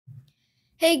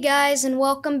Hey guys, and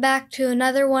welcome back to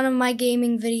another one of my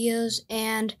gaming videos,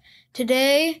 and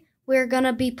today we're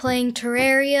gonna be playing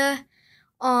Terraria.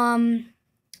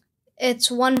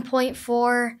 It's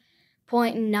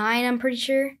 1.4.9, I'm pretty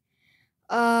sure.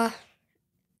 And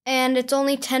it's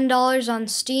only $10 on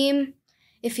Steam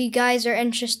if you guys are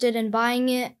interested in buying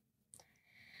it.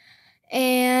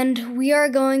 And we are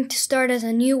going to start as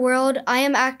a new world. I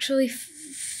am actually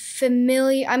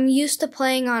familiar. I'm used to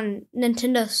playing on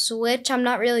Nintendo Switch. I'm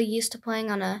not really used to playing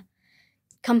on a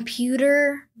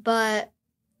computer, but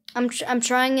I'm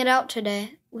trying it out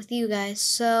today with you guys.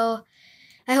 So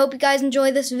I hope you guys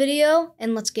enjoy this video,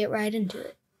 and let's get right into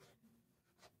it.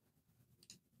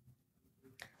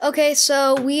 Okay,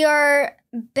 so we are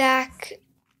back,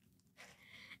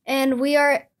 and we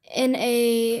are in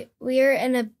a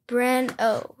brand.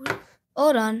 Oh,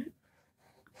 hold on,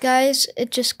 guys! It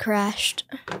just crashed.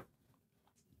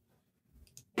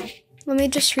 Let me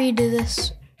just redo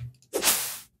this.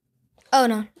 Oh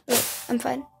no, wait, I'm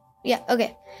fine. Yeah,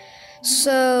 okay.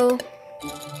 So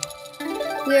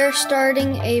we are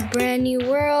starting a brand new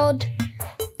world,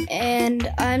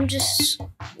 and I'm just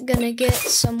gonna get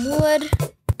some wood.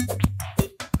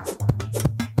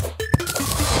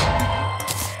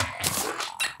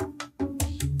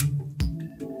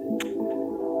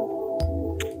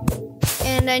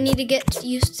 And I need to get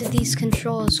used to these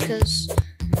controls because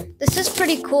this is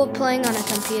pretty cool playing on a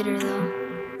computer though,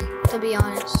 to be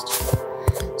honest.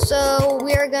 So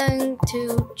we are going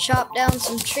to chop down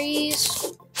some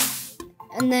trees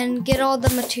and then get all the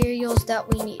materials that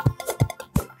we need.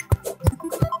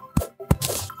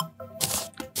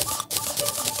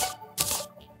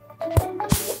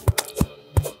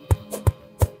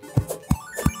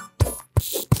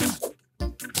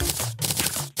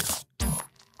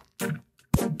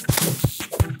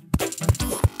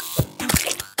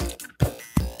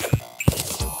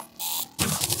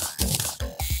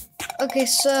 Okay,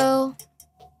 so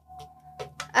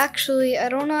actually, I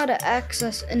don't know how to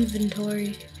access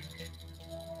inventory.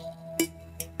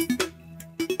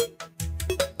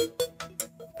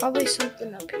 Probably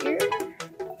something up here.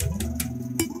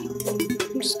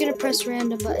 I'm just gonna press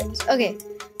random buttons. Okay,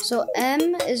 so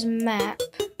M is map.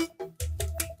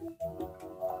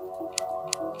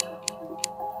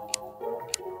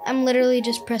 I'm literally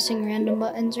just pressing random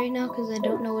buttons right now because I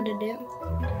don't know what to do.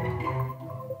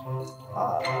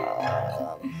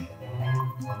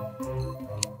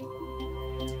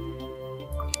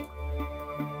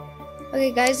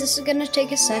 Okay guys, this is gonna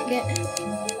take a second.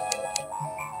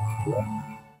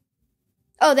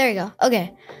 Oh, there you go.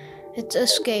 Okay, it's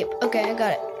escape. Okay, I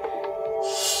got it.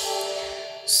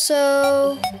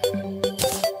 So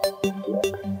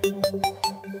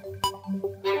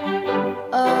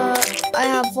I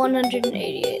have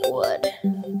 188 wood.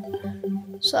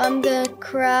 So I'm gonna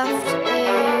craft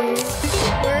a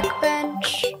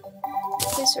workbench.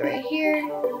 Place it right here.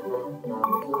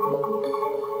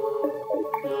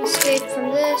 Escape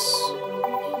from this.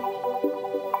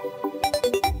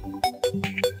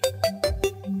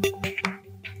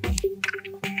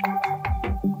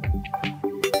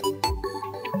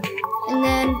 And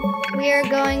then we are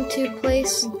going to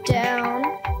place down.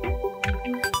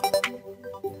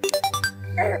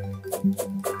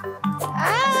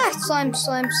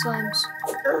 Slimes.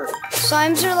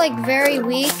 Slimes are like very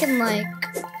weak and like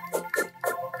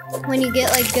when you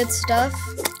get like good stuff,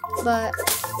 but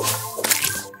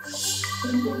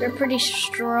they're pretty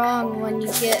strong when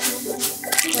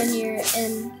you're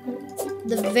in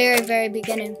the very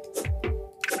beginning.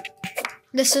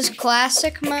 This is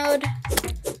classic mode.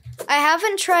 I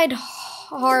haven't tried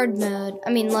hard mode. I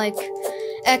mean like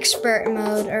expert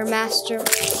mode or master.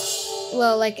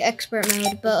 Well, like expert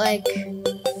mode, but like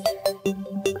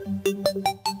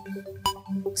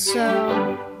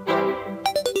so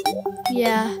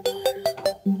yeah.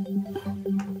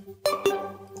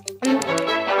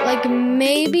 Like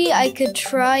maybe I could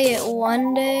try it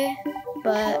one day,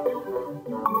 but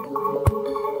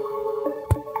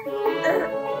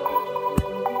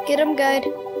get him, guide.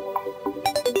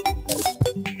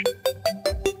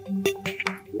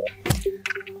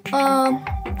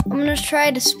 I'm gonna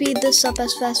try to speed this up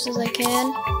as fast as I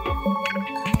can.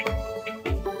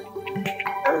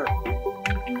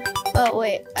 Oh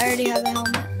wait, I already have a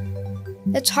helmet.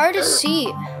 It's hard to see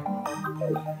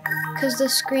because the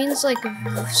screen's like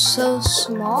so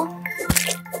small.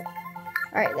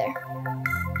 Alright, there.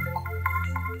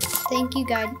 Thank you,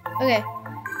 guide. Okay.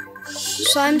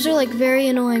 Slimes are like very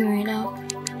annoying right now.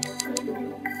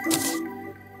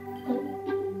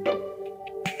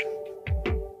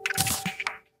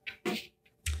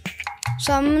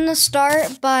 So I'm gonna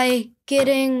start by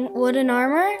getting wooden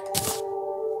armor.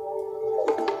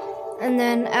 And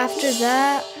then after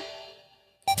that,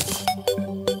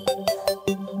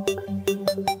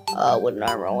 wooden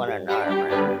armor, wooden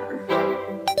armor.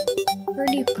 Where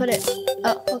do you put it?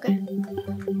 Oh, okay.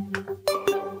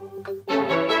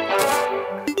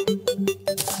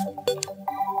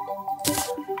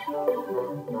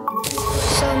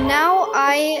 So now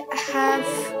I have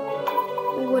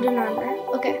wooden armor.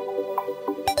 Okay.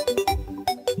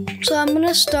 So I'm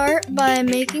gonna start by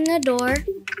making a door.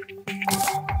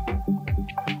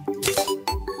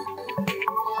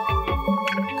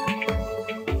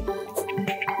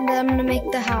 And then I'm gonna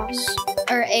make the house,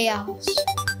 or a house.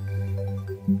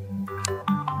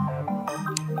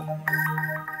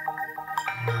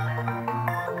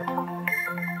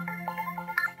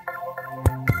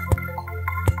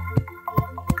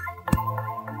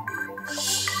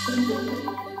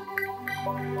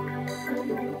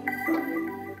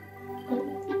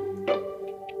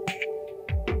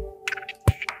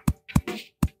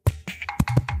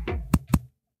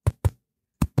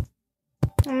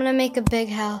 I'm gonna make a big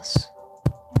house.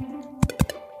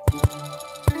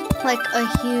 Like a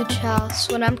huge house.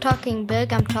 When I'm talking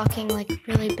big, I'm talking like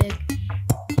really big.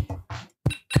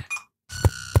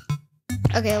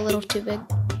 Okay, a little too big.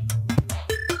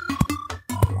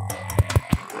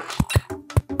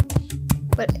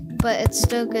 But it's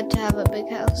still good to have a big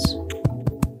house.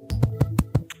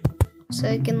 So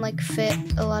it can like fit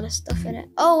a lot of stuff in it.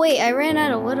 Oh wait, I ran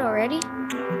out of wood already?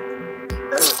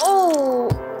 Oh!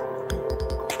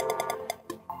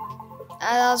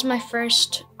 That was my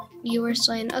first viewer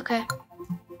slain. Okay.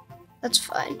 That's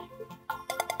fine.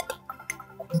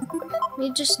 Let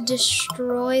me just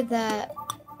destroy that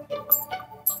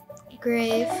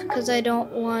grave because I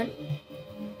don't want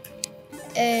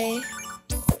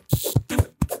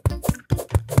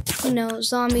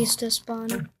zombies to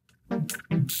spawn.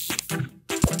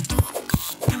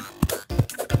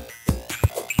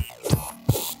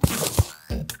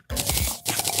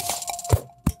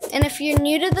 And if you're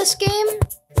new to this game,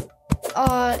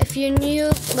 if you're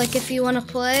new, like if you want to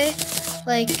play,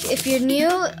 like if you're new,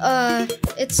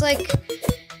 it's like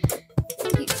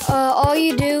all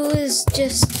you do is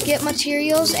just get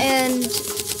materials, and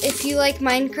if you like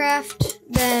Minecraft,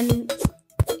 then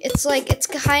it's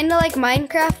kind of like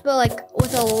Minecraft, but like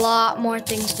with a lot more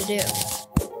things to do.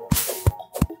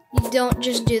 You don't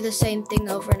just do the same thing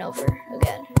over and over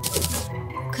again.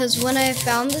 Because when I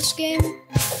found this game,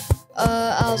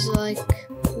 I was like,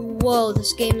 whoa,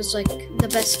 this game is like the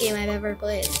best game I've ever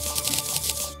played.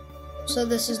 So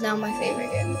this is now my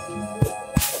favorite game.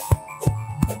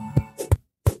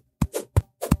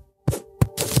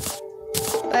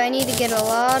 But I need to get a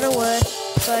lot of wood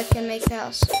so I can make the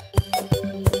house.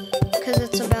 Because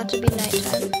it's about to be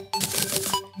nighttime.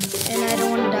 And I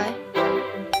don't want to die.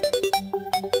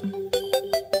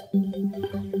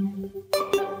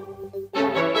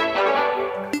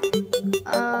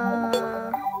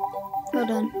 Hold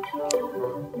on.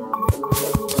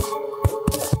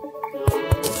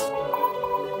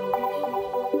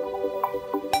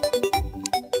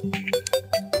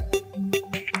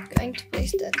 Going to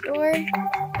place that door.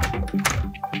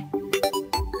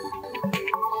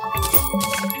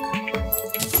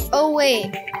 Oh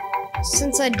wait,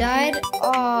 since I died,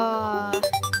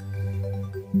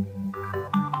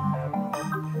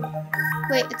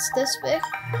 wait, it's this big?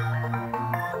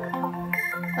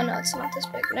 Oh no, it's not this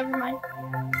big, never mind.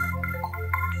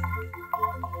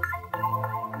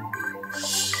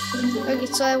 Okay,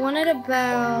 so I wanted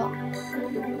about,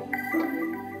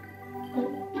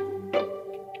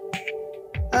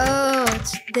 oh,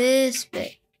 it's this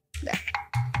big. There.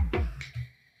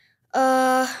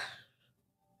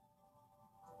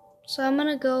 So I'm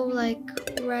gonna go like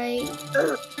right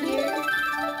here.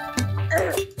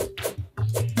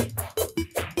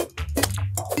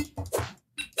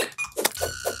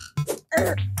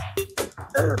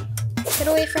 Get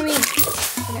away from me.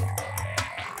 Okay.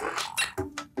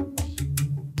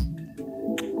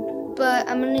 But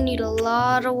I'm gonna need a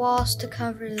lot of walls to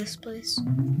cover this place.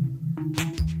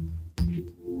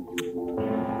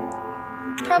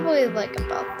 Probably like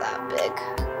about that big.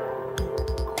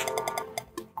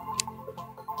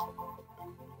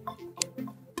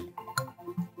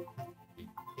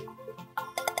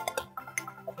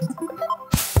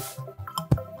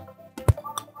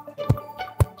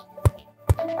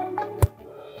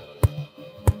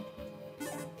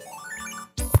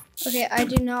 Okay, I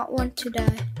do not want to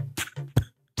die.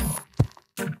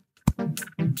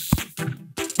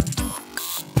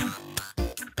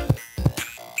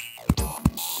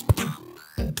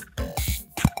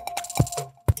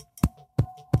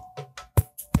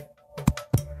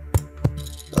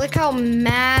 Look how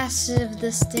massive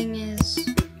this thing is.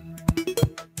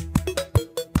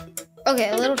 Okay,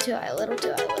 a little too high, a little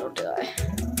too high, a little too high.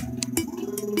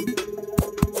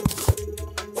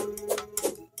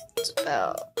 It's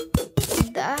about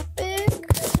that big.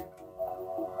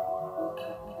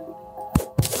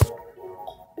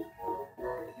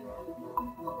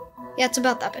 Yeah, it's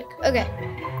about that big. Okay.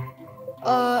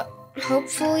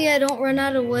 Hopefully I don't run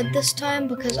out of wood this time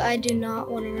because I do not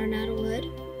want to run out of wood.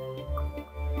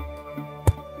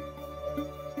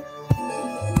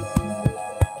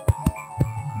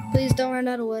 Please don't run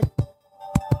out of wood.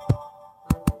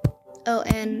 Oh,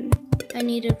 and I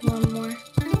needed one more.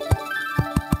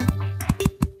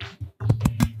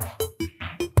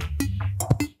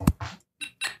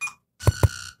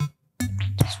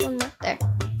 Just one more there.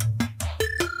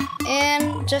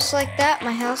 And just like that,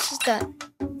 my house is done.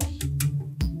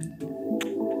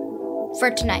 For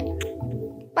tonight.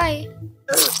 Bye.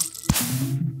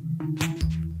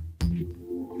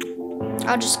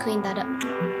 I'll just clean that up.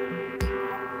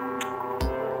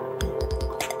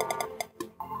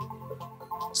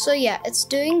 So yeah, it's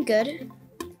doing good.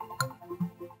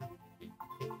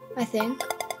 I think.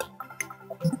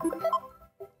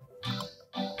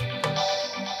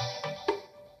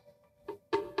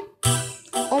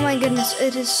 Oh my goodness,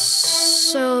 it is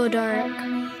so dark.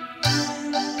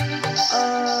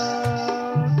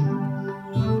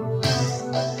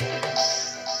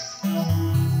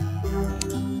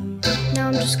 Now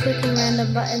I'm just clicking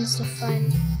random buttons to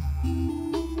find.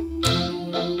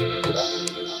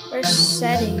 Where's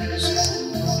settings?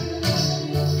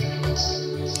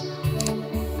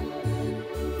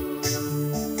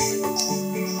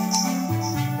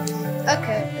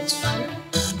 Okay, it's fine.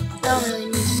 I don't really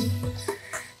need to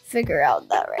figure out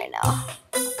that right now.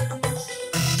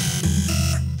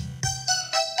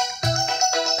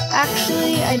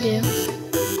 Actually, I do.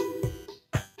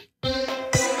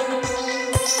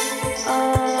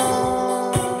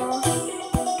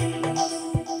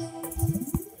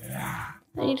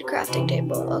 I need a crafting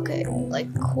table. Okay, like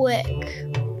quick.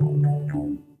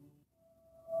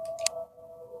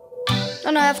 Oh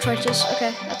no, I have torches.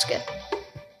 Okay, that's good.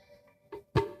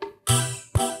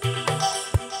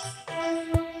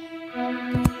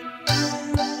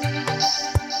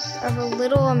 I have a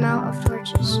little amount of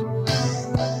torches.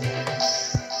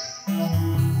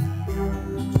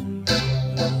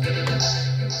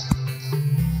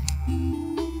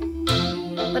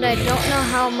 But I don't know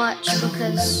how much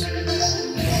because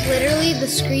literally the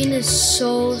screen is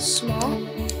so small.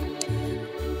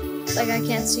 Like I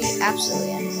can't see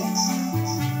absolutely anything.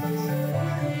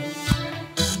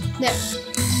 There.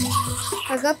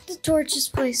 I got the torches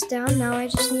placed down. Now I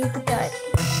just need the guide.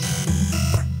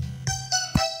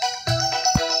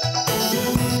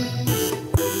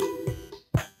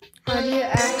 How do you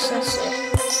access it?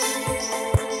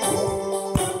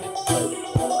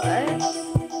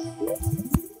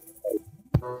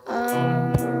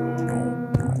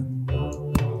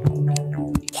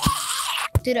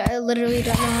 Dude, I literally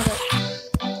don't know how to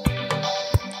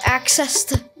access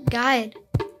the guide.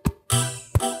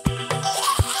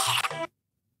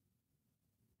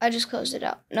 I just closed it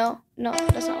out. No,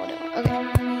 that's not what I want. Okay.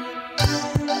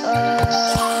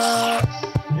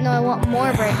 No, I want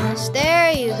more brightness.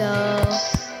 There you go.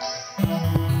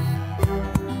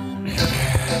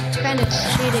 It's kind of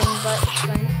cheating, but it's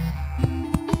fine.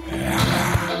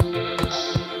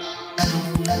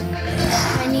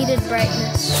 I needed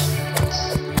brightness.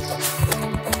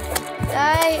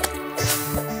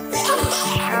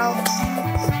 Ow.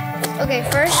 Okay,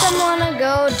 first I'm gonna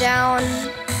go down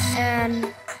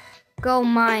and go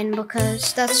mine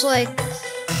because that's like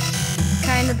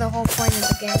kind of the whole point of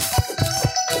the game.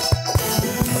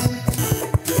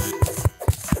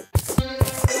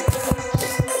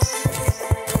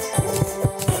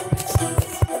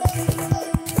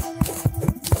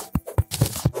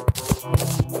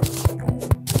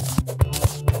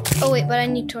 Oh wait, but I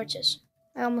need torches.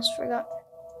 I almost forgot.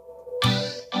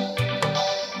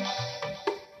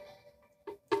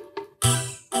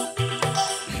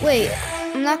 Wait,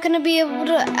 I'm not gonna be able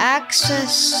to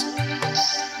access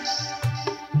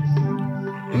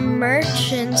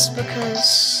merchants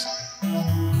because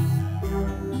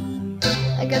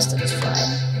I guess that's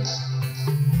fine.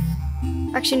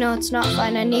 Actually, no, it's not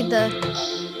fine. I need the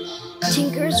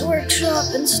Tinker's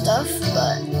Workshop and stuff,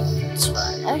 but it's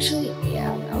fine. Actually,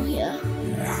 yeah, no, yeah.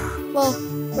 Well,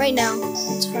 right now,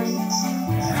 it's fine.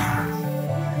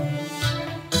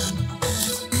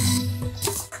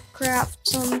 Craft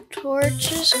some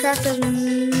torches. Craft as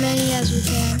many as we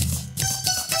can.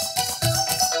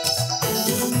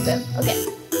 Boom. Okay.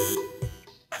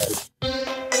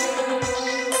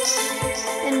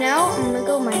 And now I'm gonna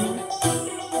go mining.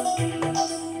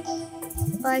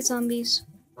 Bye, zombies.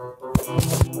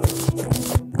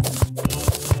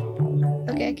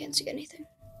 Okay, I can't see anything.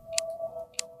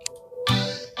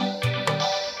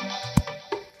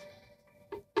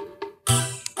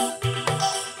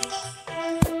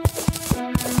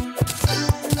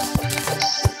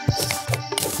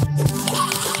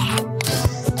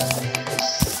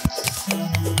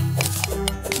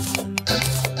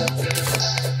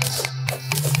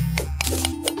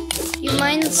 You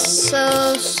mine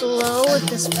so slow with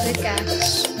this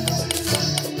pickaxe.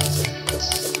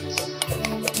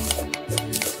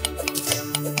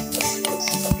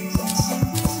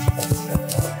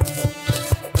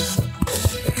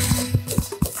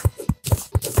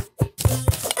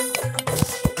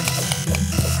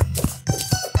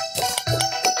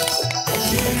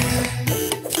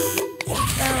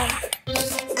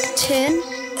 Tin.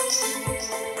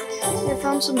 I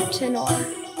found some tin ore.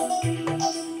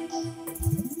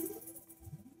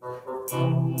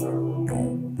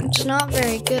 It's not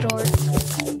very good ore,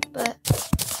 but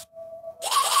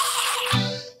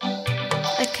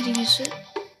I could use it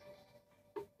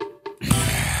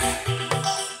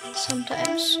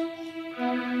sometimes.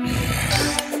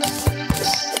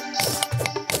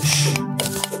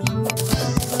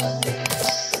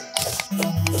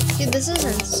 Dude, this is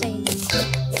insane.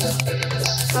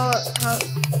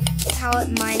 How it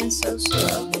mines so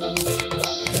slow.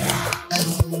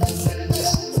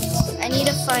 I need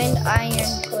to find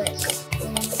iron quick.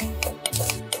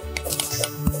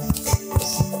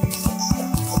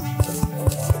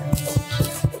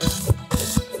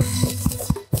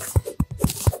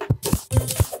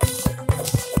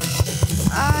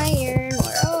 Iron,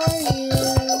 where are you?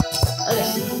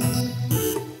 Okay.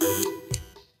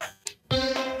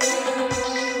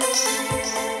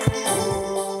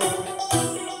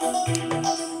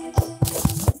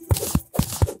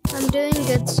 I'm doing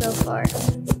good so far, I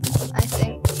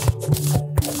think.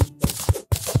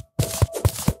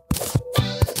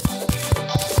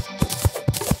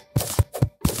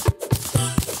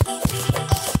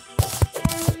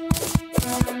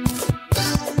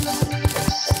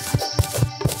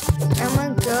 I'm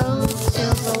gonna go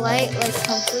till the light like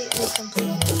completely.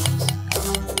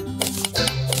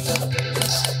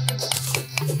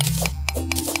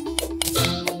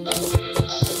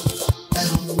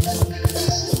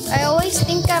 I always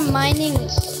think I'm mining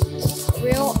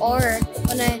real ore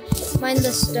when I mine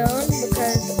the stone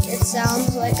because it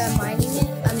sounds like I'm mining it.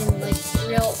 I mean like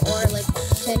real ore, like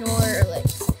tin ore or like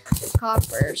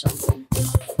copper or something.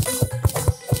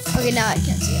 Okay, now I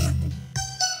can't see anything.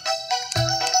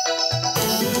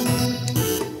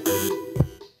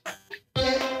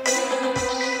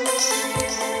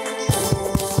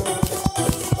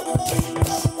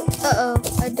 Uh-oh,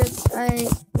 I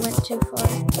went too far.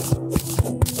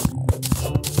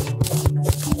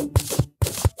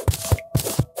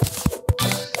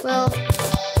 Well,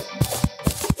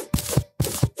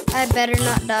 I better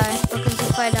not die, because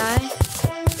if I die,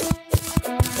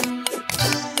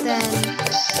 then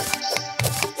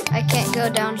I can't go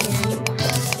down here anymore.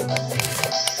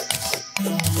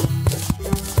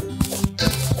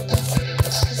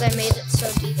 Because I made it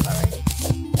so deep already.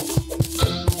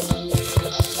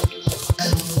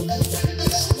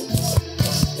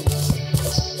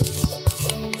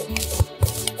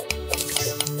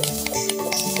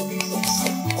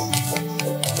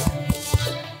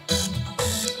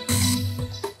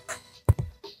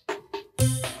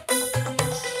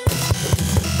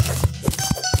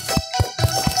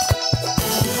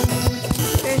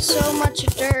 So much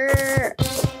dirt.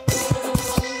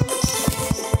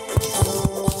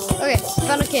 Okay,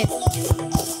 found a cave.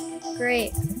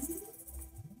 Great.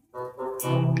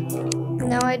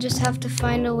 Now I just have to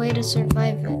find a way to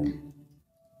survive it.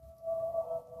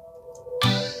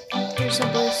 Here's a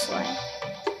blue slime.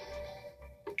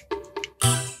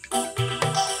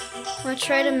 I'm gonna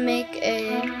try to make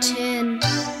a tin.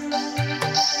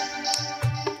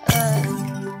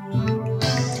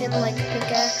 Like a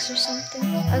pickaxe or something.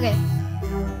 Okay.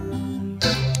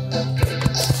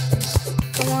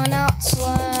 Come on out,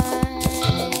 slime.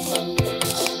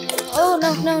 Oh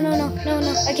no.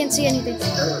 I can't see anything.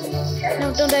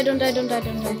 No, don't die.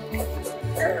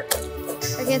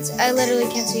 I literally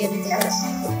can't see anything.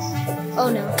 Oh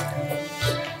no.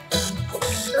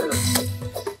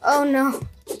 Oh no.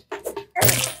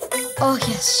 Oh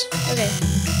yes. Okay.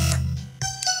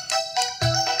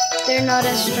 They're not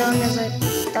as strong as I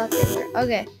thought they were.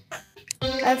 Okay.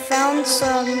 I found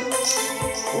some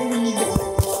weed.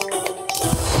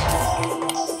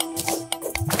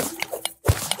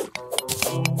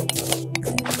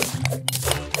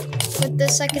 With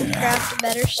this I can craft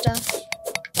better stuff.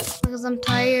 Because I'm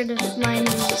tired of mining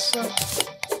this stuff.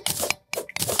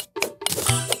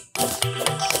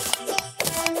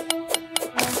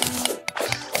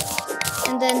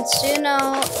 And soon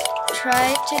I'll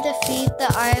try to defeat the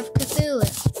Eye of Cthulhu.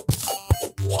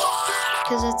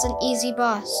 Because it's an easy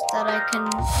boss that I can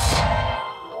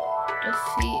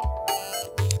defeat.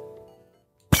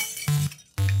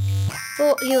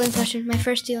 Oh, healing potion. My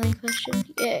first healing potion.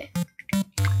 Yay.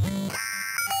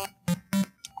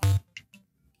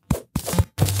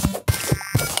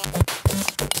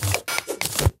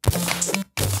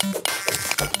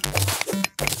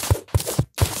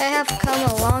 I have come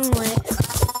a long way.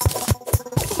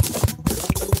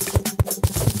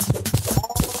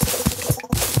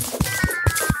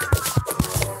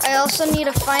 I also need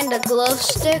to find a glow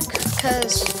stick,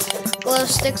 because glow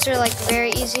sticks are like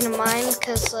very easy to mine,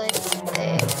 because like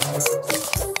they...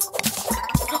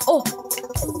 Oh!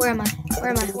 Where am I? Where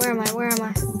am I? Where am I? Where am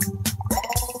I?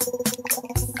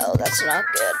 Oh, that's not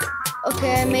good.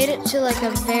 Okay, I made it to like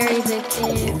a very big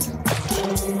cave.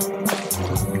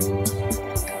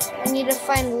 I need to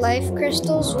find life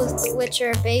crystals, which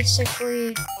are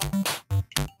basically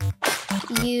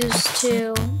used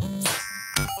to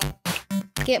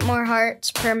get more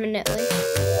hearts permanently.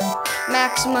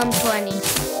 Maximum 20.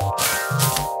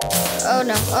 Oh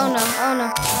no, oh no, oh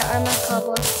no. I'm a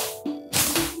cowboy.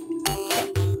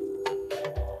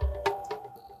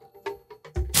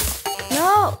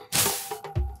 No!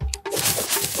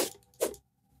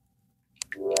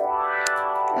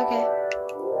 Okay.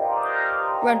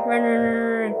 Run, run, run,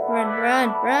 run, run, run,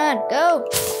 run, go!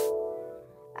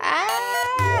 Ah!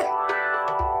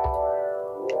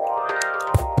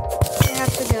 I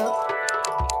have to go.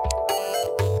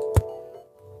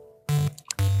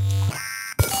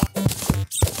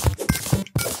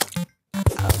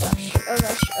 Oh gosh, oh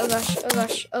gosh, oh gosh, oh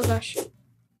gosh, oh gosh.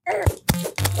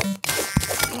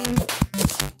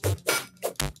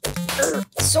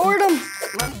 Sword him!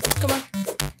 Come on, come on.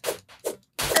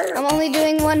 I'm only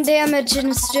doing 1 damage and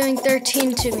it's doing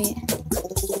 13 to me.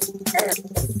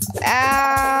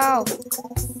 Ow!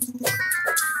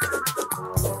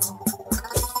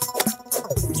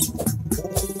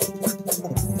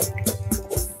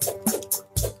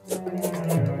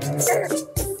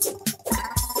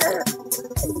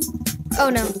 Oh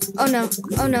no, oh no,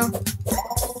 oh no.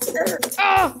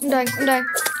 Oh, I'm dying, I'm dying.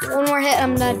 One more hit,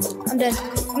 I'm dead. I'm dead.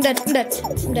 I'm dead, I'm dead.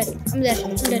 I'm dead. I'm dead.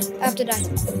 I'm dead. I have to die.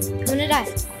 I'm gonna die.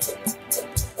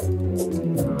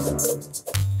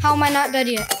 How am I not dead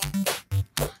yet?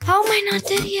 How am I not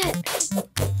dead yet?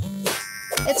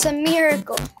 It's a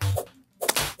miracle.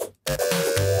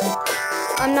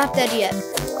 I'm not dead yet.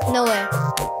 No way.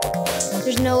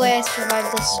 There's no way I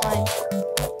survived this slime.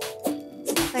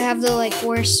 I have the like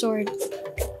worst sword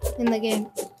in the game.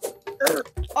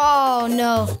 Oh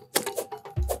no.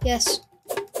 Yes.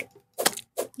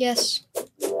 Yes.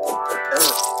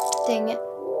 Dang it.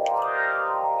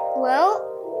 Well,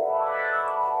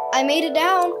 I made it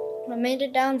down. I made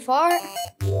it down far.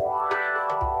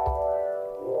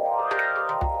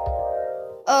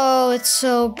 Oh, it's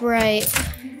so bright.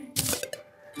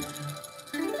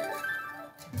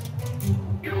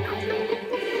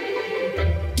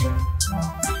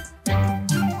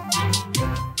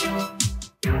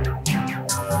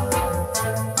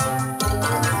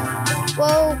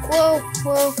 Whoa, whoa,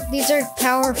 whoa. These are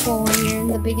powerful when you're in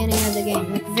the beginning of the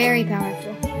game. Like, very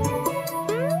powerful.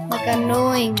 Like,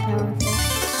 annoying powerful.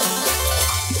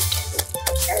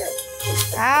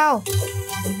 Ow!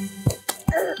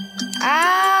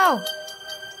 Ow!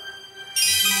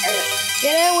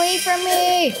 Get away from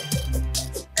me!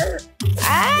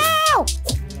 Ow!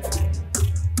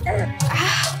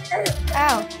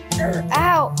 Ow! Ow!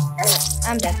 Ow!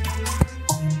 I'm dead.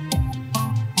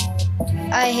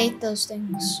 I hate those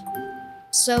things.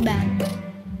 So bad.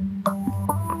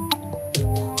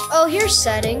 Oh, here's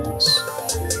settings.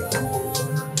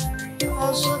 I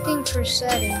was looking for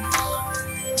settings.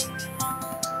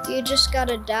 You just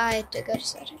gotta die to go to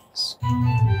settings.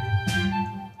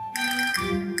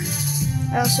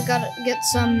 I also gotta get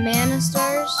some mana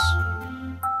stars.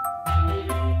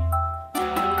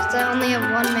 Cause I only have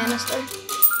 1 mana star.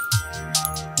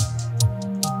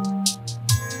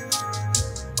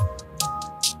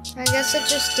 I guess it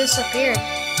just disappeared.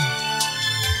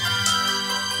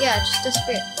 Yeah, it just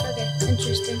disappeared. Okay,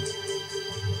 interesting.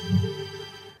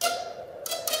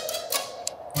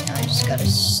 Now I just gotta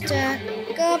stack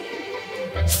up.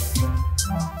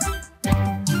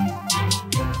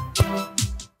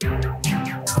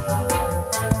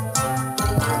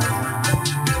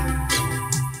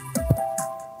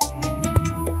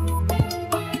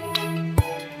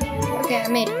 Okay, I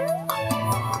made it.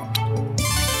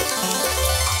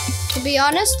 To be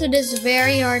honest, it is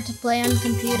very hard to play on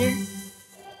computer.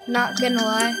 Not gonna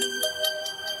lie.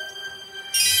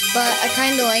 But I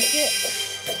kinda like it.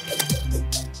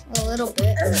 A little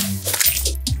bit.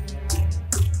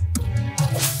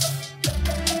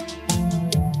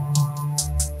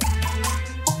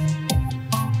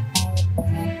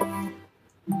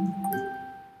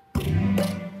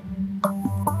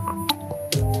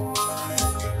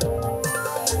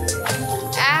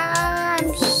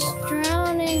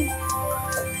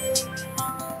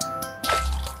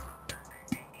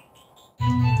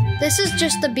 This is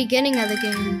just the beginning of the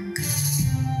game.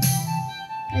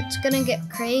 It's gonna get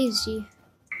crazy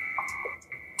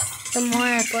the more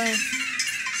I play.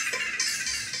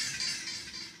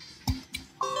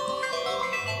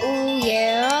 Oh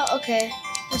yeah, okay.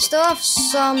 I still have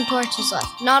some torches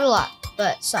left. Not a lot,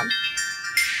 but some.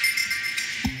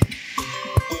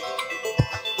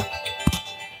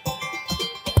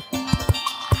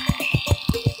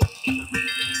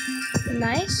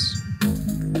 Nice.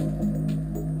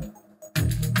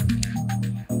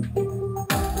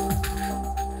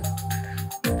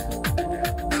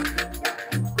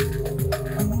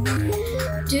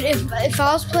 Dude, if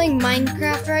I was playing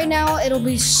Minecraft right now, it'll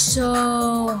be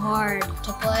so hard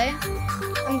to play.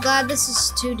 I'm glad this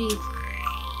is 2D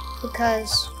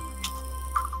because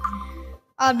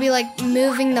I'd be like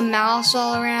moving the mouse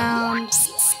all around.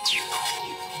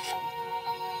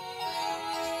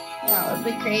 That would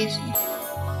be crazy.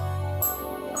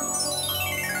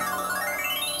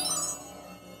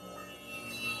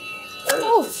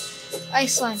 Oh!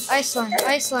 Ice slime, ice slime,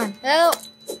 ice slime. Help!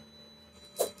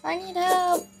 I need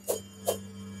help.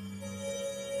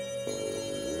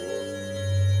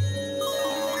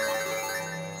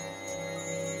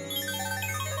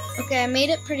 Okay, I made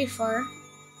it pretty far.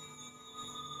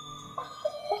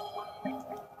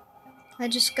 I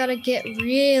just gotta get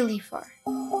really far.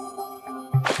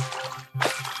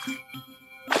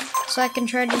 So I can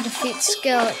try to defeat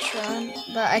Skeletron,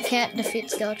 but I can't defeat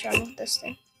Skeletron with this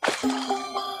thing.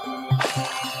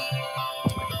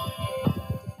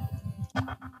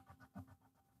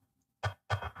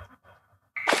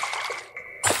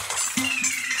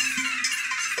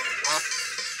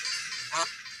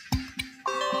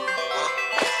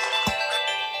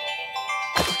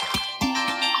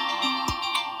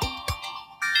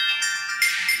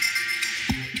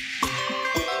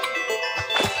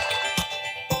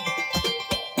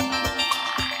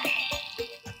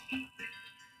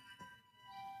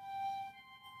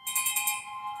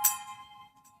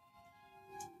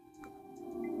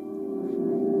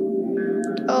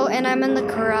 Oh, and I'm in the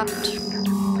corrupt.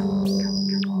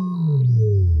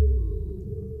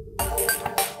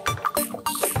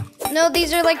 No,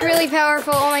 these are like really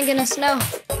powerful. Oh my goodness, no.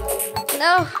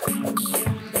 No.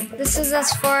 This is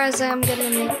as far as I'm gonna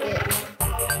make it.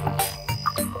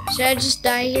 Should I just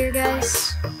die here,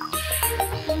 guys?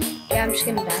 Yeah, I'm just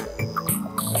gonna die.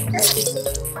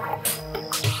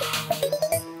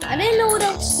 I didn't know what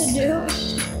else to do.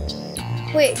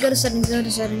 Wait, go to settings, go to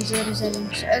settings, go to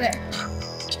settings. Okay.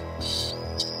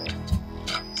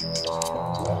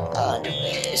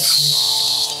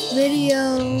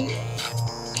 Video.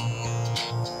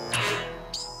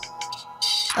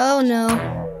 Oh no.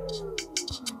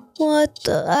 What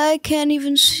the? I can't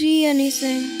even see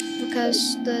anything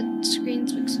because the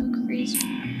screens look so crazy.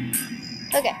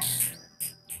 Okay.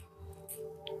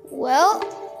 Well,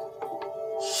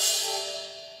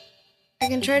 I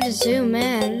can try to zoom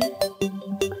in.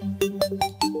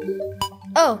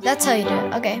 Oh, that's how you do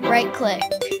it. Okay, right click.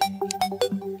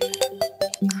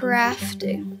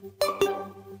 Crafting.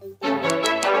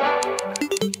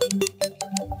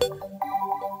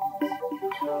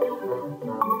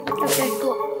 Okay,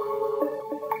 cool.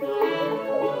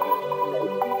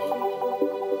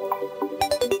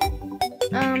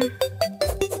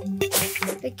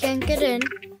 They can't get in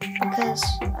because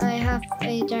I have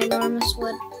a ginormous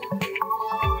wood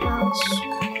mouse.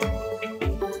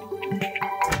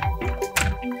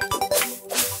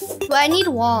 But I need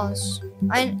walls.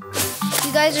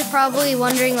 You guys are probably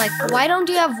wondering, like, why don't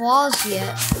you have walls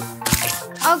yet?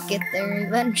 I'll get there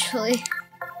eventually.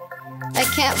 I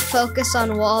can't focus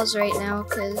on walls right now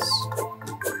because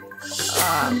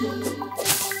I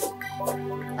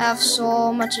have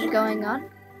so much going on.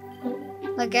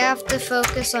 Like, I have to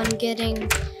focus on getting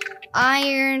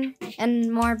iron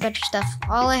and more better stuff.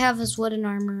 All I have is wooden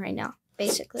armor right now,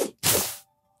 basically.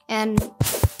 And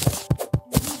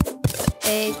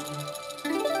a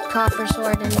copper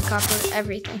sword and copper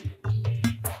everything.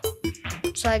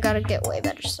 So I gotta get way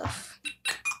better stuff.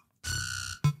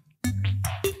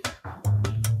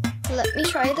 Let me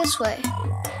try this way.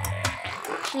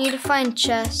 I need to find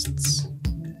chests.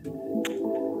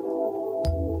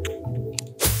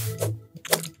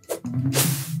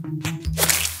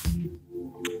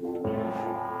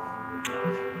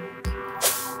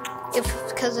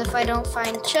 if I don't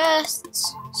find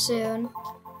chests soon,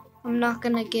 I'm not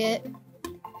gonna get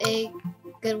a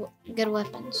good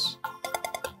weapons.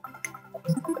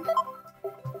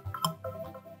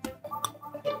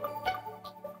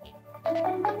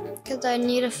 Because I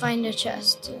need to find a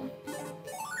chest too.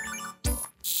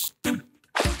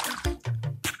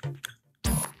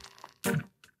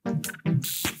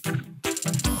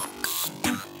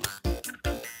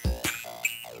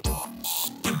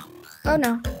 Oh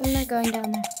no, I'm not going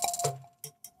down there.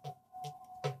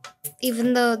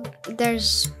 Even though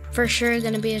there's for sure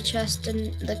gonna be a chest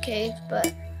in the cave,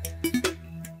 but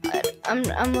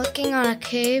I'm looking on a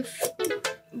cave,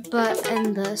 but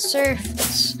in the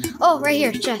surface. Oh, right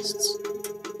here, chests.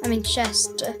 I mean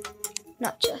chest,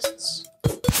 not chests.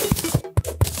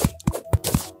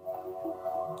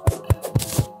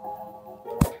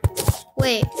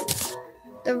 Wait,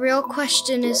 the real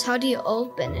question is how do you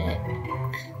open it?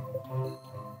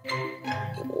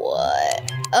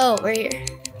 What? Oh, right here.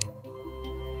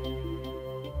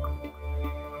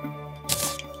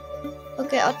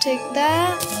 Okay, I'll take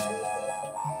that.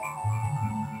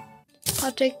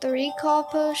 I'll take the recall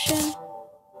potion.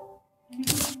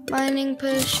 Mining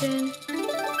potion.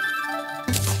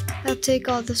 I'll take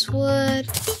all this wood.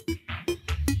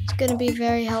 It's gonna be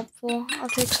very helpful. I'll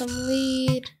take some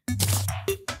lead.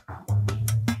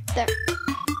 There.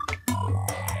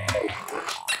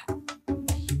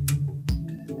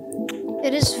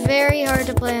 It is very hard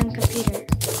to play on computer.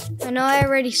 I know I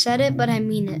already said it, but I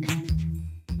mean it.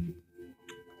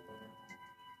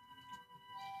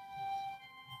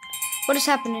 What is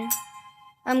happening?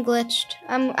 I'm glitched.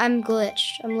 I'm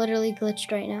glitched. I'm literally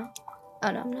glitched right now.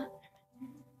 Oh no, I'm not.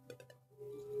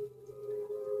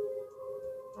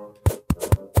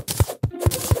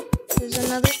 There's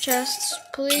another chest.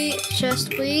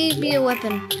 Please be a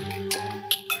weapon.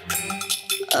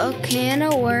 A can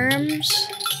of worms.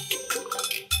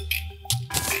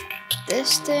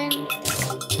 This thing.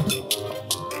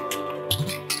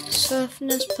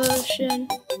 Swiftness potion.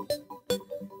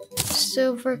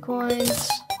 Silver coins.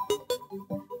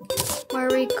 More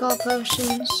recall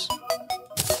potions.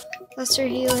 Lesser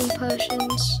healing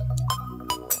potions.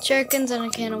 Shurikens and a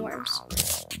can of worms.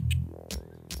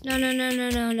 No, no, no, no,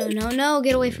 no, no, no, no.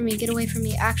 Get away from me. Get away from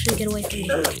me. Actually, get away from me.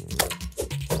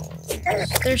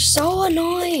 They're so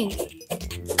annoying.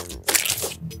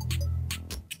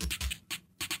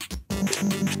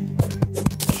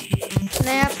 And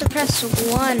I have to press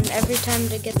 1 every time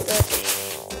to get the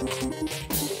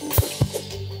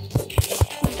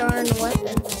darn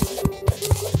weapon.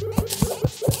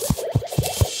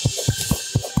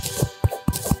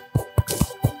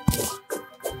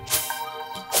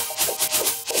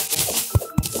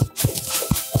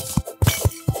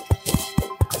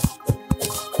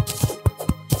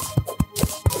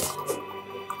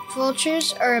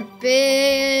 Vultures are a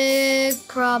big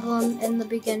problem in the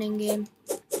beginning game.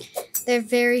 They're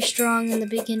very strong in the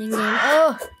beginning game.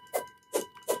 Oh!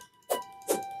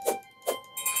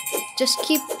 Just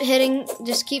keep hitting,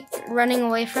 just keep running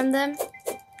away from them.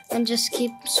 And just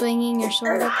keep swinging your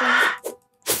sword at them.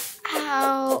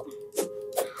 Ow!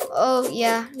 Oh,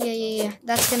 yeah.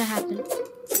 That's gonna happen.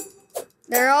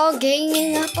 They're all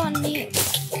ganging up on me.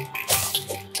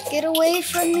 Get away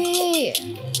from me!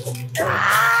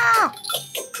 Ah!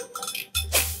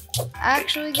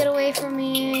 Actually, get away from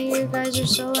me. You guys are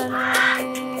so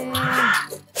annoying.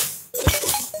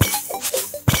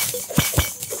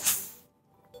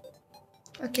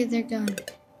 Okay, they're gone.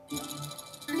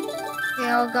 They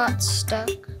all got stuck.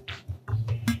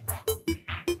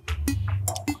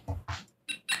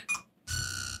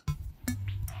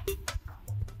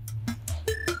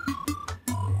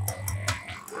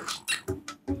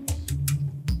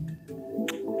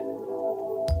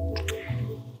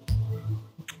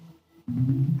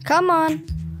 Come on,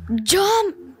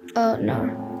 jump! Oh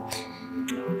no.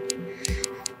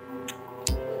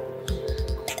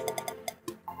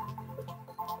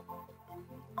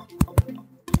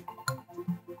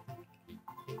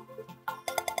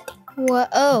 What?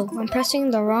 Oh, I'm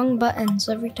pressing the wrong buttons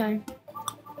every time.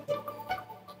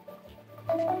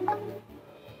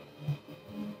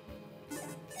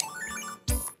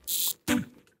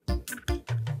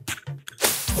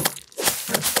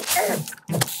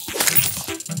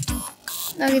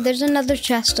 Okay, there's another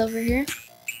chest over here.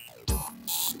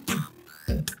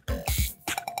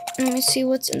 Let me see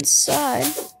what's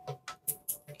inside.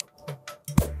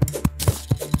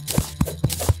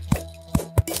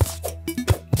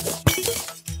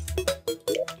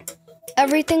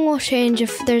 Everything will change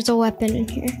if there's a weapon in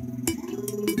here.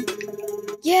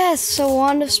 Yes, a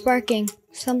wand of sparking.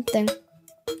 Something.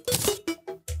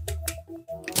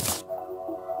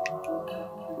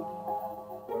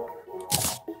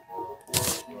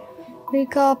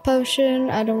 Recall potion.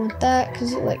 I don't want that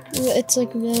because it's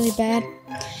like really bad.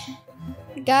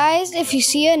 Guys, if you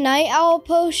see a night owl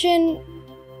potion,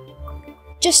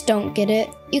 just don't get it.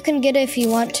 You can get it if you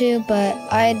want to, but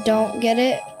I don't get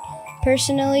it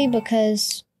personally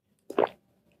because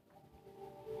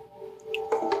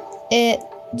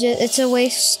it's a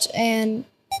waste, and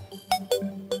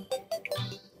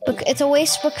it's a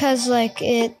waste because like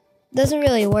it doesn't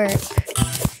really work.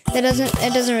 It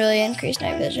doesn't really increase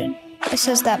night vision. It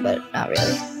says that, but not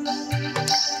really.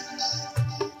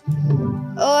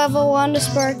 Oh, I have a wand of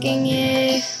sparking,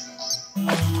 yay.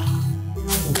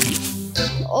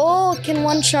 Oh, it can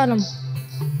one-shot him.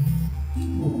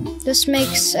 This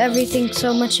makes everything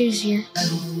so much easier.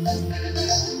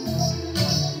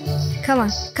 Come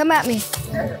on, come at me.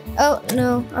 Oh,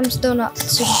 no, I'm still not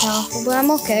super powerful, but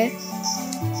I'm okay.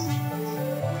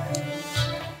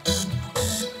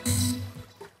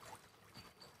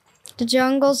 The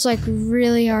jungle's like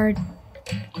really hard.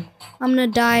 I'm gonna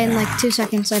die in like 2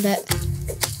 seconds, I bet.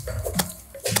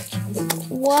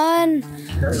 1.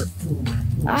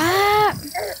 Ah!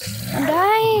 I'm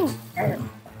dying!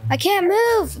 I can't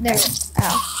move! There.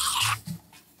 Ow.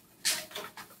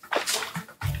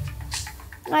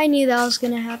 I knew that was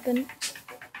gonna happen.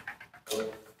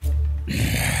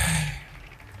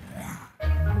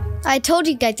 I told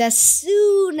you guys as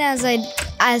soon as I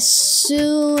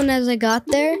got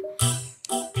there,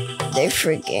 they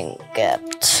freaking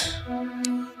kept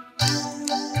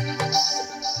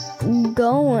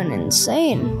going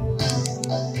insane.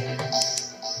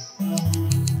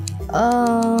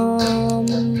 Oh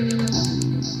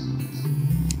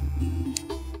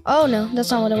no,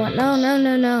 that's not what I want. No,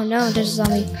 there's a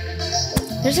zombie.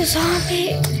 There's a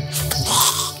zombie!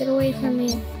 Get away from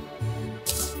me.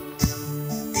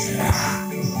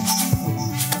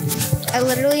 I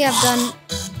literally have done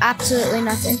absolutely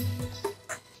nothing.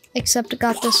 Except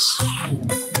get this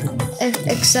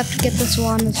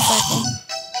wand of sparkling.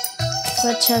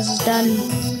 Which has done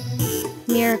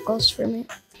miracles for me.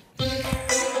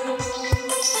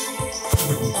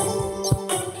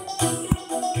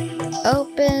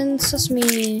 Open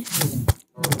sesame.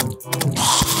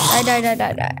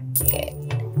 Die. Okay.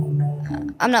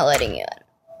 I'm not letting you in.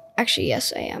 Actually,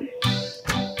 yes, I am.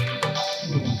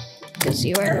 Because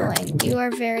you are annoying. You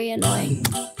are very annoying.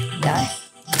 Die.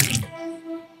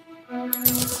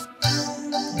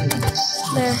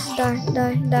 There.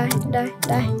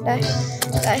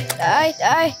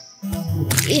 Die.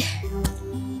 Yeah.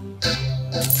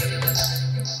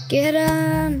 Get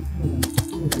him.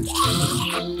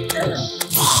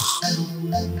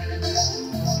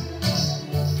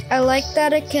 I like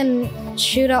that it can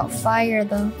shoot out fire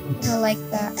though. I like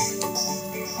that.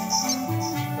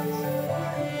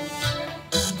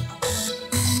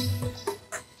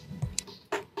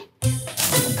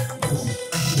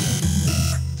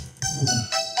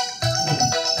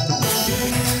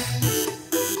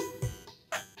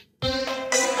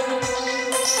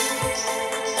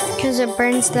 Because it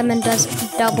burns them and does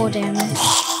double damage.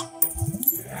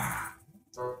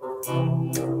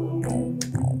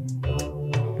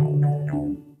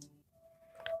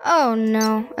 Oh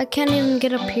no, I can't even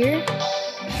get up here.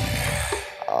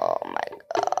 Oh my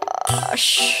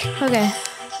gosh. Okay,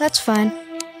 that's fine.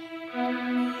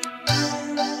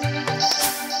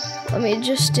 Let me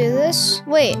just do this.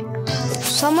 Wait,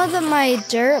 some of my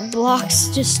dirt blocks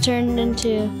just turned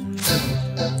into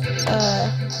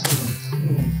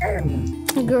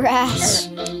grass.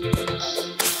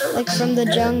 Like from the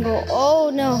jungle. Oh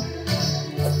no.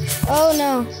 Oh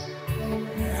no.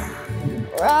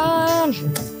 Run!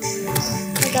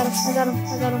 I got him.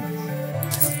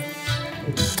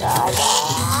 Die.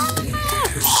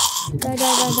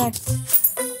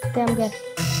 Okay, I'm good.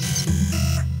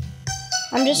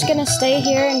 I'm just gonna stay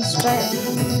here and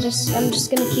I'm just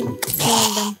gonna keep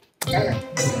killing them.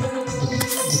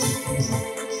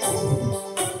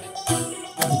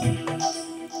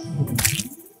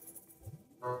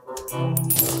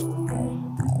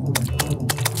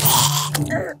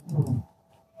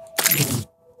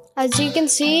 As you can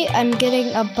see, I'm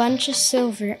getting a bunch of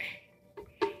silver.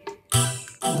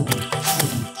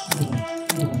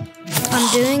 I'm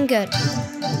doing good.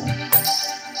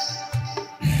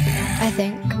 I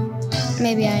think.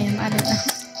 Maybe I am, I don't know.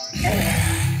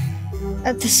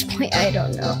 At this point, I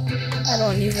don't know. I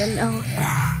don't even know.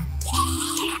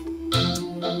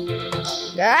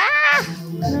 Ah!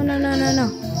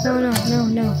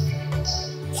 No.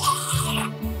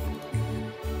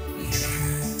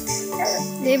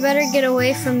 They better get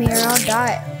away from me or I'll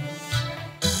die.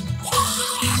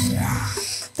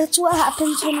 That's what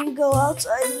happens when we go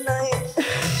outside at night.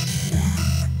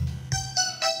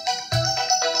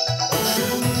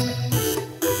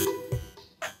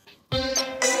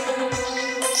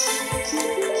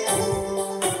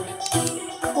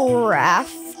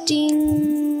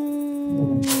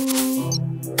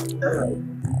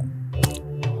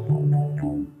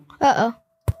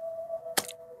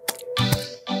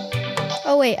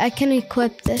 wait, I can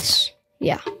equip this.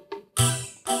 Yeah.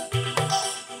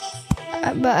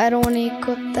 But I don't want to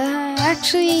equip that.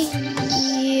 Actually,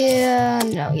 yeah,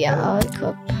 no, yeah, I'll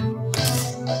equip.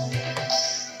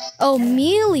 Oh,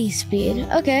 melee speed.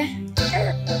 Okay.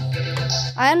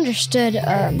 I understood.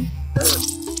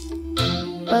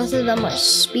 Both of them are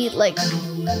speed, like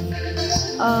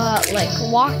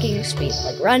walking speed,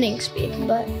 like running speed.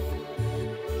 But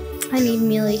I need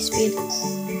melee speed.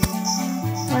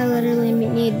 I literally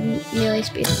need melee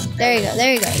speed. There you go.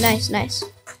 There you go. Nice, nice.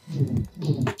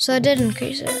 So it did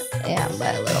increase it. Yeah,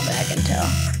 by a little bit, I can tell.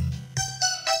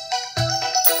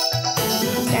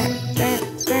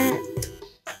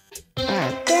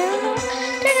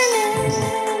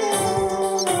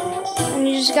 And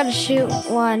you just gotta shoot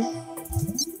one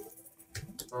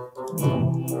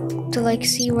to like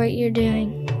see what you're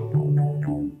doing.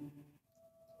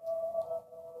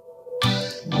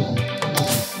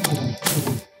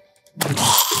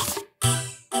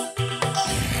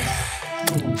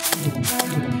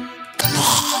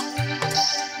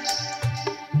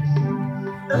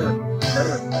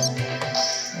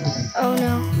 Oh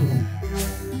no.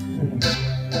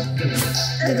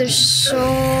 Dude, there's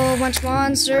so much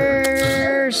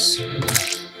monsters.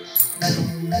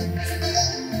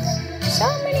 So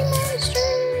many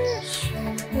monsters.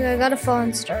 Dude, I got a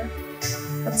fallen star.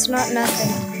 That's not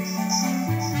nothing.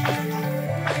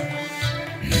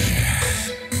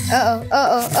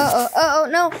 Uh-oh,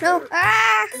 no,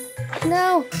 ah!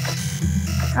 No.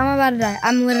 I'm about to die.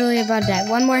 I'm literally about to die.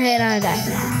 One more hit and I die.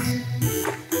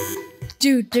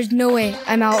 Dude, there's no way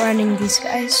I'm outrunning these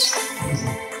guys.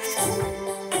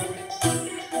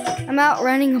 I'm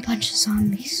outrunning a bunch of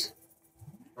zombies.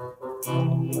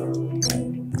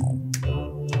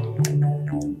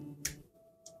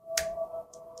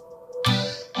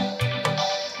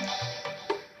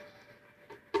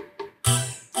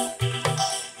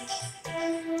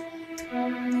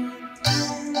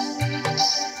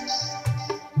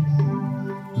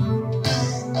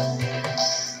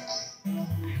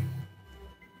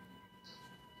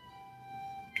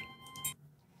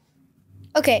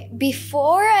 Okay,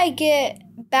 before I get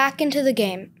back into the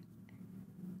game,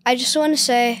 I just want to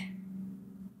say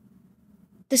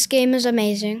this game is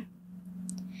amazing.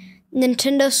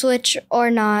 Nintendo Switch or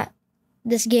not,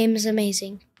 this game is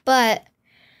amazing. But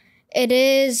it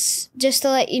is, just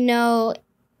to let you know,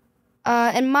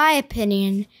 in my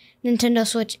opinion, Nintendo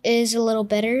Switch is a little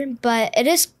better, but it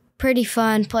is pretty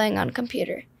fun playing on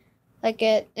computer. Like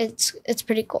it's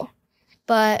pretty cool.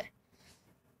 But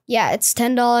yeah, it's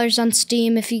 $10 on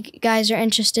Steam if you guys are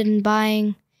interested in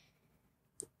buying.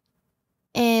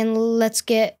 And let's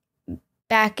get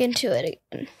back into it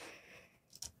again.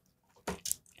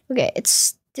 Okay, it's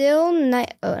still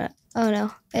night. Oh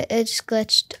no, it just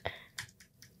glitched.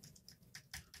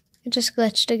 It just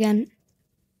glitched again.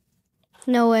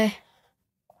 No way.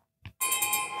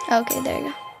 Okay, there you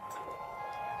go.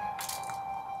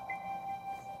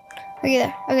 Okay,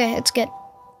 there. Okay, it's good.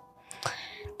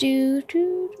 Do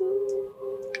do do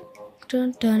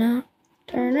dun dun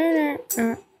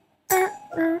dun.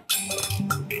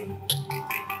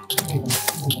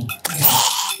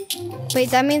 Wait,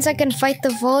 that means I can fight the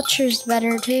vultures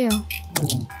better too.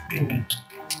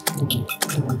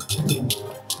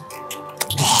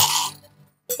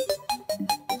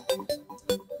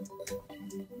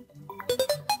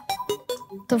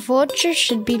 The vultures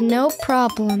should be no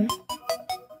problem.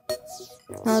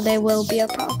 No, they will be a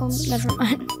problem. Never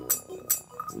mind.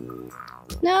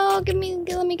 No, let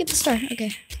me get the star.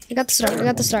 Okay, I got the star. I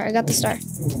got the star. I got the star.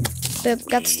 Boop,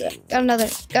 got the star. Got another.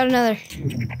 Got another.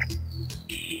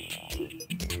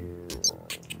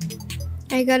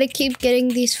 I gotta keep getting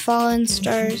these fallen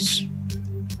stars.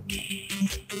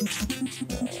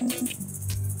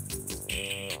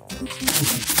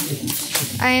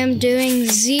 I am doing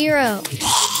 0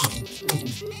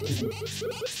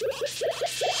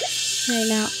 right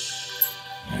now.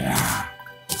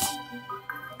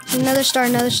 Another star,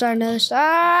 another star, another star.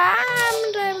 Ah,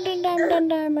 I'm gonna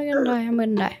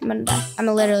die. I'm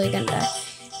literally gonna die.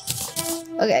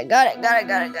 Okay, got it.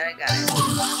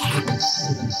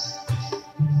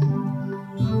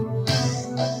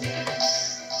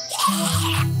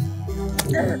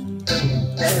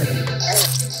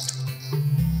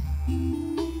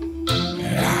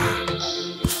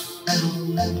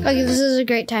 Okay, this is a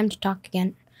great time to talk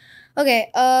again. Okay,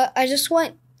 I just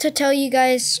want to tell you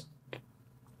guys,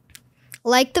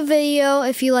 like the video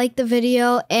if you like the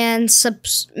video, and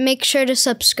make sure to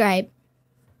subscribe.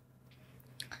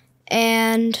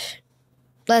 And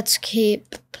let's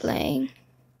keep playing.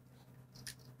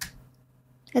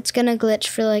 It's gonna glitch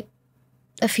for like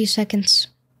a few seconds.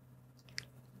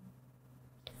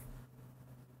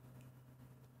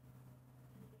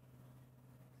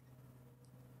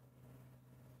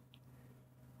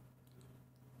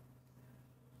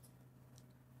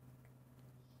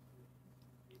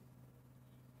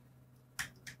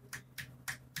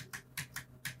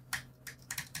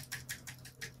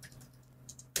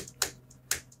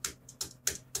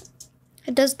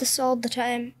 It does this all the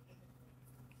time.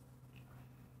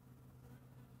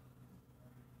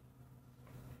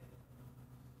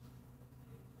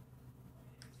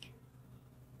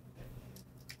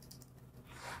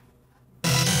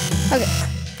 Okay,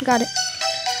 got it.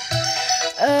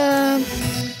 I'm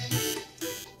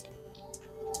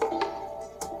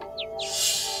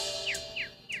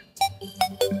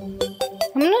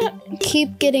gonna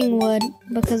keep getting wood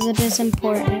because it is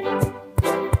important.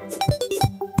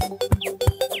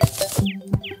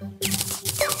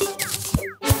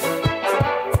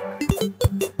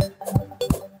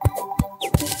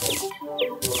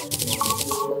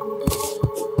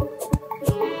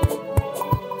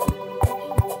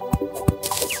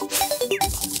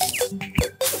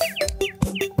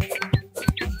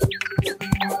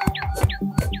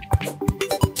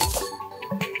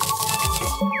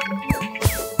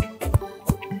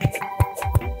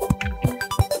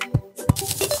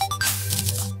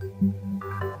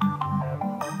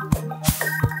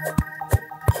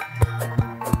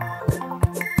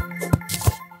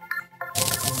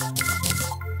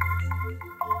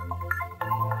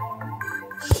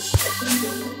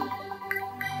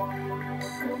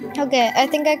 Okay, I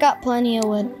think I got plenty of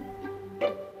wood.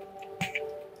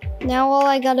 Now all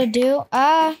I gotta do,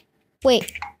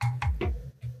 wait.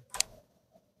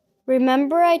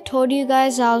 Remember I told you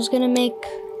guys I was gonna make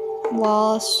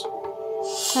walls?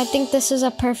 I think this is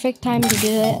a perfect time to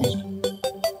do it.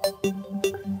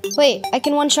 Wait, I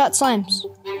can one-shot slimes.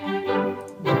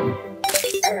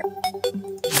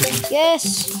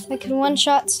 Yes, I can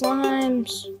one-shot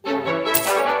slimes.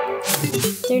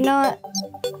 They're not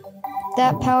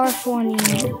that powerful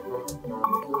anymore.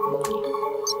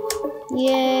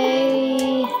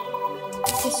 Yay!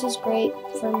 This is great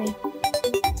for me.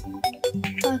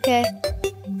 Okay.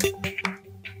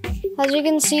 As you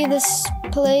can see, this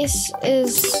place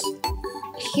is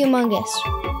humongous,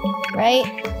 right?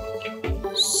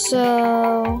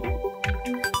 So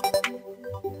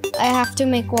I have to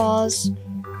make walls.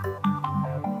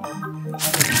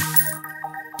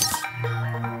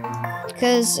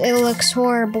 Because it looks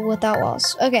horrible without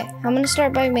walls. Okay, I'm gonna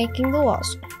start by making the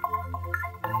walls.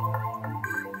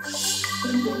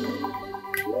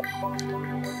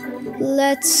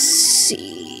 Let's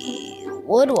see.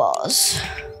 Wood walls.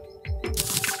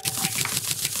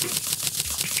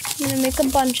 I'm gonna make a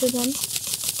bunch of them.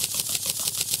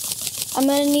 I'm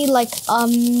gonna need like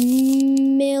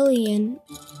 1,000,000.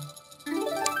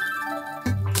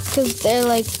 Because they're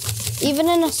like, even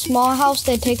in a small house,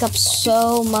 they take up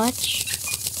so much.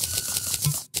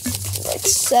 Like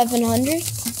 700?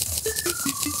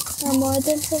 Or more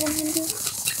than 700?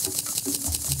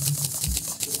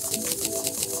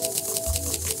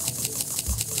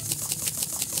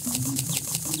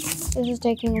 This is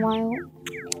taking a while.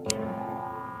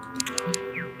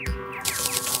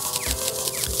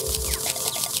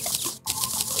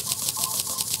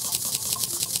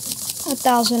 A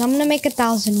 1,000. I'm gonna make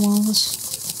 1,000 walls.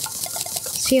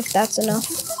 See if that's enough.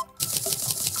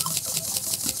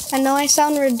 I know I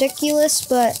sound ridiculous,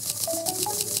 but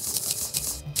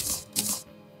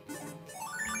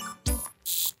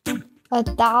a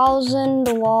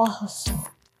 1,000 walls.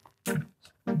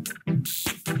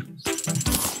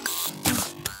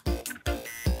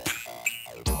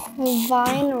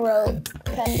 Vine rope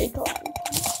can be climbed.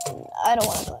 I don't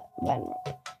want to climb vine rope.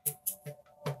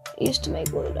 I used to make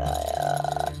wood.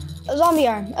 A zombie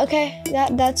arm. Okay,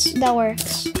 that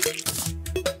works.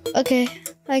 Okay,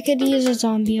 I could use a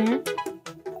zombie arm.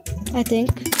 I think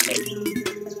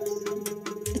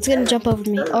it's gonna jump over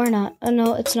me or not. Oh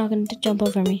no, it's not gonna jump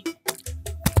over me.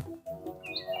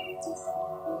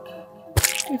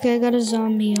 Okay, I got a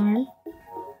zombie arm.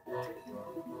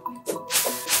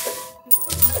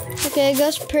 Okay, it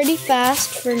goes pretty fast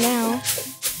for now.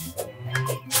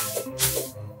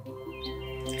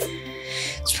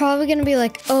 It's probably gonna be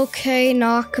like, okay,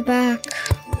 knockback.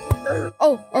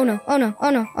 Oh no, oh no, oh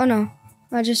no, oh no.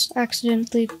 I just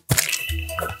accidentally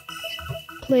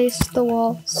placed the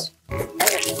walls.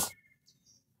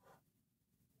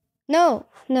 No,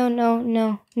 no, no,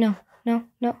 no, no, no,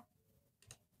 no.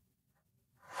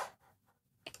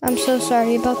 I'm so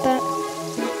sorry about that.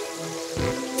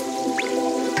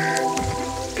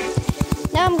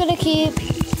 Now I'm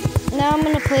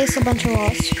gonna place a bunch of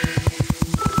walls.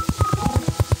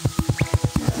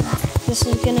 This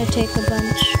is gonna take a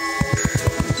bunch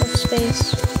of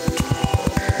space.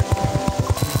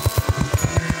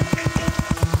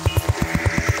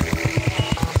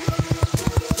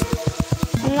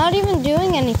 I'm not even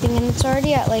doing anything and it's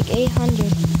already at like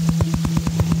 800.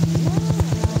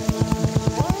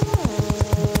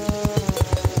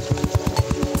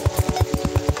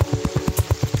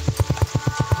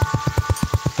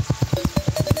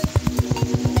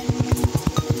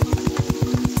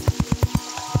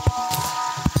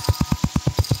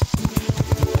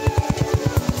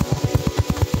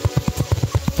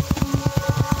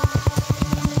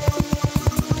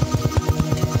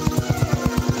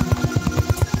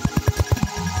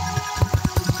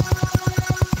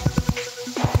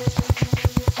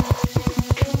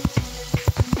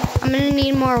 I'm gonna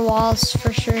need more walls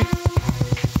for sure.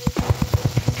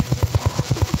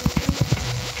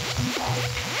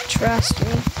 Trust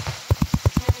me.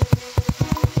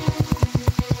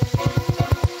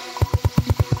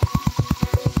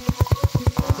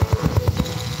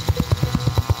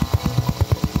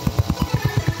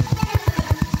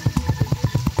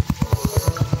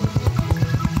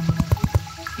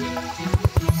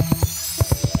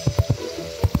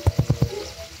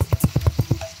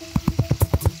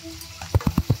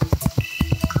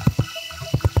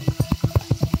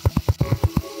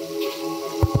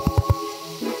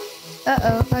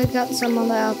 Uh-oh, I got some on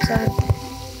the outside.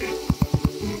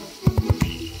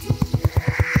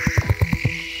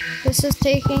 This is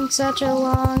taking such a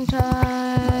long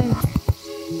time.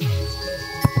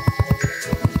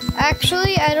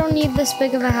 Actually, I don't need this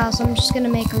big of a house. I'm just gonna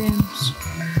make rooms.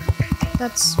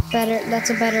 That's better.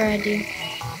 That's a better idea.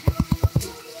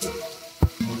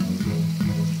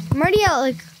 I'm already at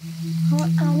like,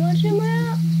 how much am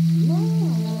I at?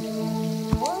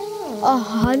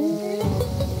 100?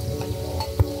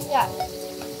 Yeah.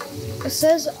 It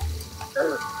says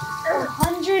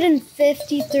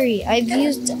 153. I've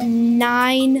used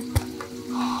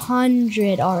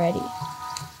 900 already.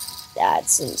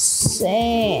 That's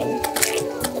insane.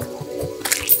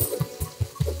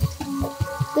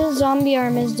 The zombie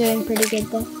arm is doing pretty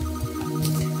good though.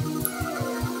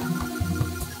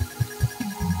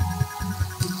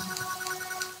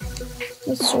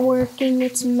 It's working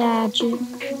its magic.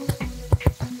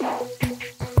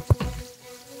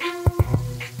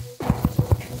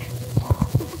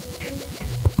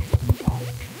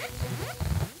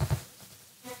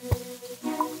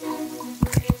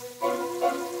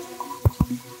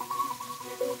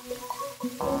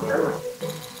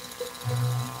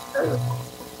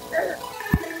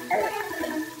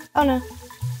 Oh no.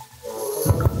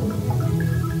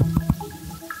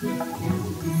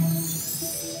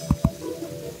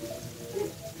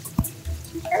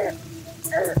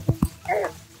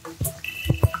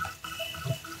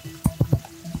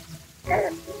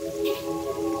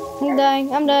 I'm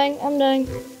dying, I'm dying, I'm dying.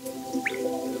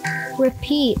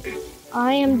 Repeat,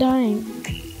 I am dying.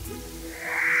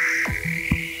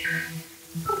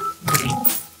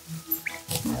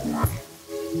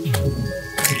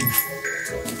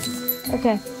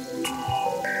 Okay.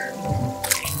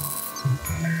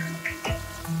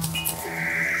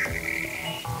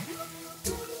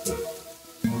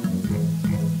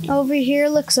 Over here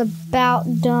looks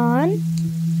about done.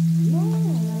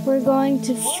 We're going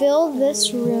to fill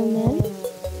this room in.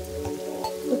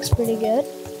 Looks pretty good.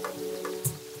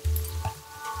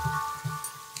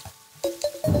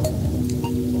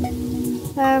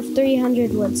 I have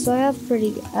 300 wood, so I have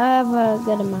a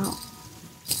good amount.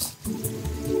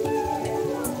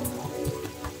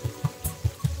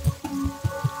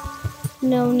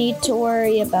 No need to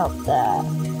worry about that.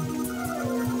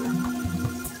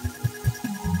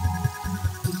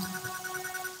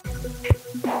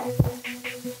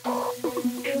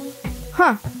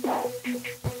 Huh.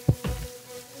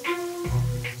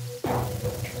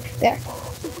 There.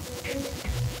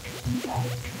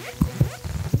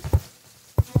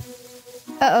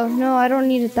 Uh-oh, no, I don't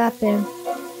need it that big.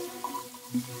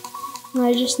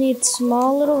 I just need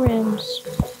small little rooms.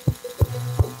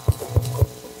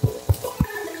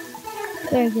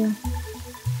 There you go.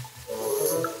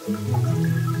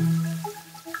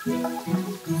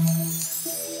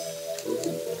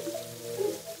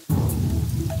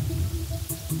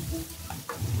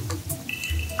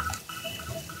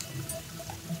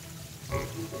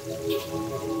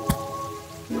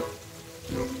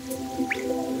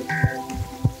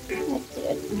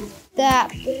 That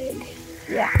big.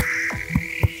 Yeah.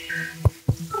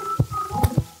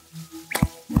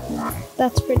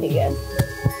 That's pretty good.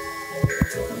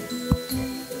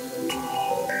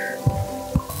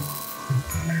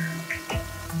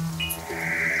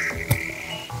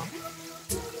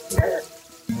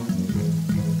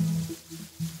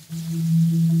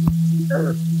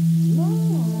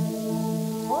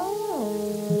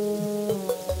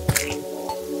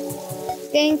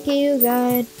 Thank you,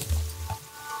 God.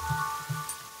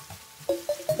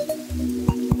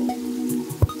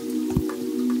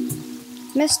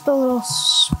 Missed the little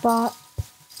spot.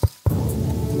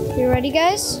 You ready,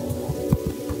 guys?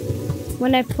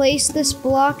 When I place this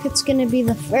block, it's gonna be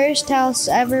the first house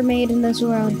ever made in this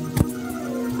world.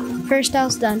 First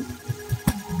house done.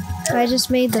 I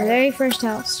just made the very first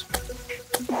house.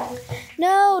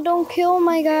 No, don't kill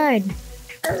my guide.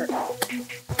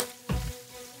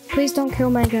 Please don't kill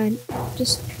my guide.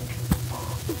 Just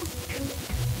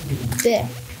there.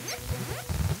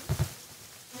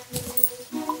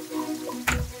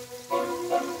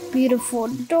 beautiful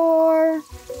door.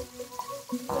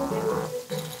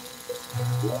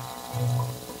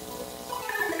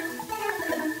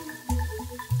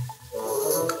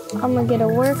 I'm gonna get a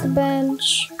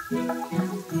workbench.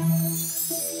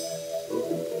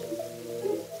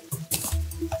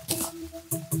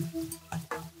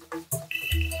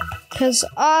 Because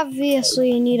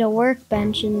obviously you need a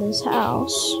workbench in this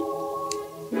house.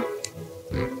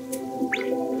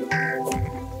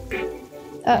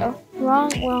 Uh-oh,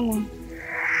 wrong one.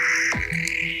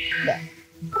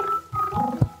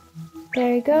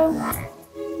 There you go.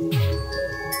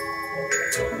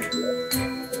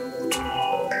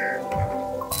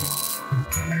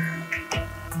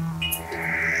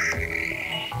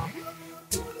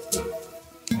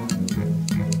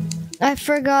 I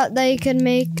forgot that you could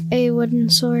make a wooden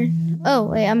sword. Oh,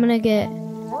 wait, I'm gonna get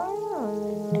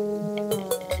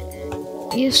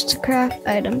used to craft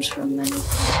items for a minute.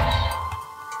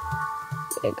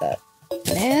 I got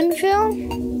an anvil.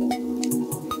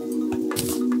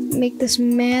 Make this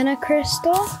mana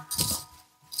crystal.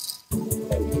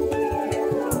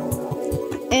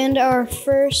 And our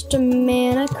first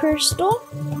mana crystal.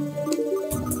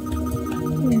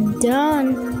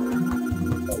 Done.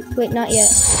 Wait, not yet.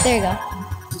 There you go.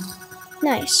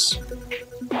 Nice.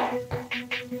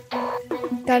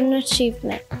 Got an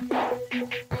achievement.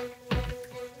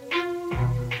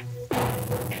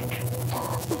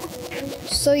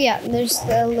 So yeah, there's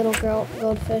the little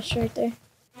goldfish right there.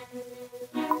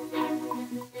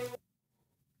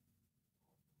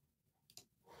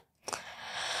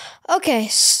 Okay,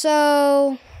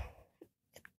 so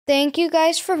thank you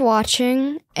guys for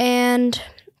watching, and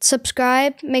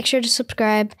subscribe. Make sure to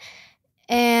subscribe,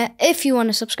 and if you want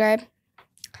to subscribe.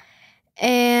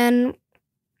 And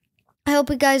I hope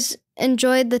you guys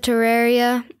enjoyed the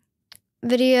Terraria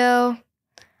video.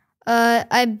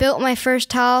 I built my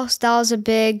first house. That was a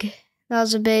big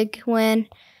win.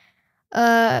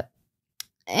 And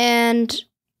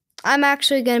I'm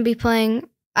actually going to be playing.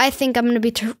 I think I'm going to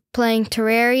be playing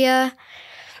Terraria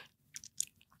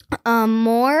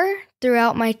more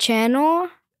throughout my channel,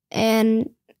 and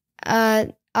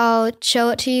I'll show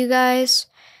it to you guys.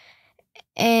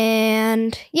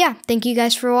 And yeah, thank you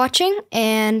guys for watching,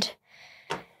 and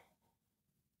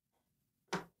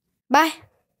bye.